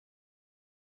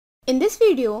In this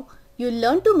video, you'll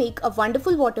learn to make a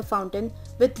wonderful water fountain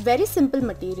with very simple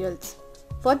materials.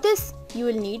 For this, you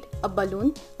will need a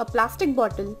balloon, a plastic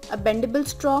bottle, a bendable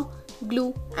straw,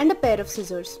 glue and a pair of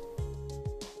scissors.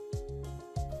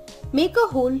 Make a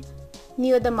hole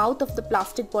near the mouth of the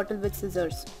plastic bottle with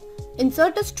scissors.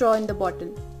 Insert a straw in the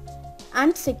bottle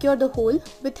and secure the hole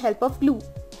with help of glue.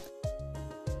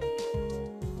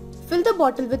 Fill the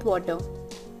bottle with water.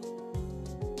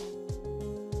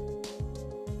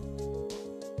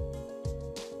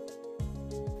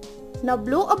 Now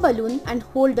blow a balloon and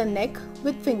hold the neck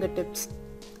with fingertips.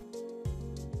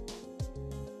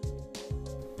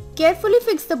 Carefully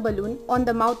fix the balloon on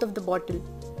the mouth of the bottle.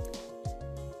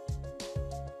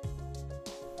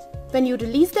 When you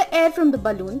release the air from the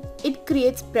balloon, it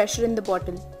creates pressure in the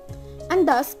bottle and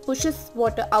thus pushes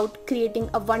water out, creating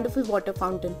a wonderful water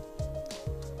fountain.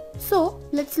 So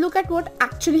let's look at what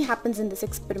actually happens in this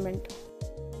experiment.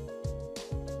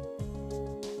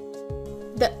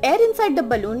 The air inside the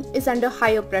balloon is under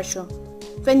higher pressure.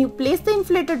 When you place the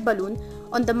inflated balloon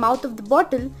on the mouth of the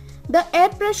bottle, the air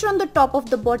pressure on the top of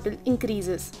the bottle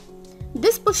increases.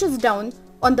 This pushes down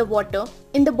on the water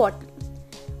in the bottle,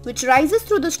 which rises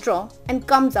through the straw and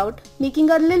comes out,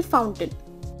 making a little fountain.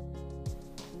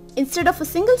 Instead of a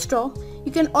single straw,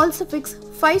 you can also fix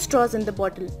 5 straws in the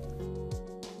bottle.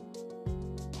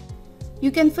 You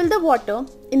can fill the water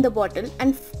in the bottle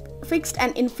and fixed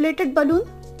an inflated balloon.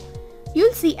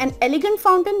 You'll see an elegant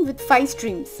fountain with 5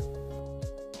 streams.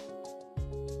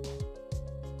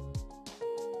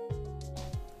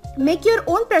 Make your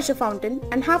own pressure fountain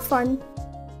and have fun.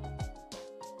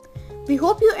 We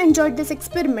hope you enjoyed this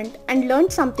experiment and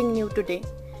learned something new today.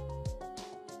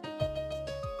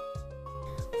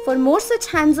 For more such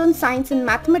hands-on science and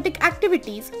mathematics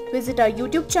activities, visit our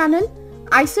YouTube channel,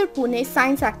 IISER Pune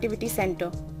Science Activity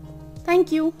Center.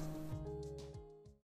 Thank you.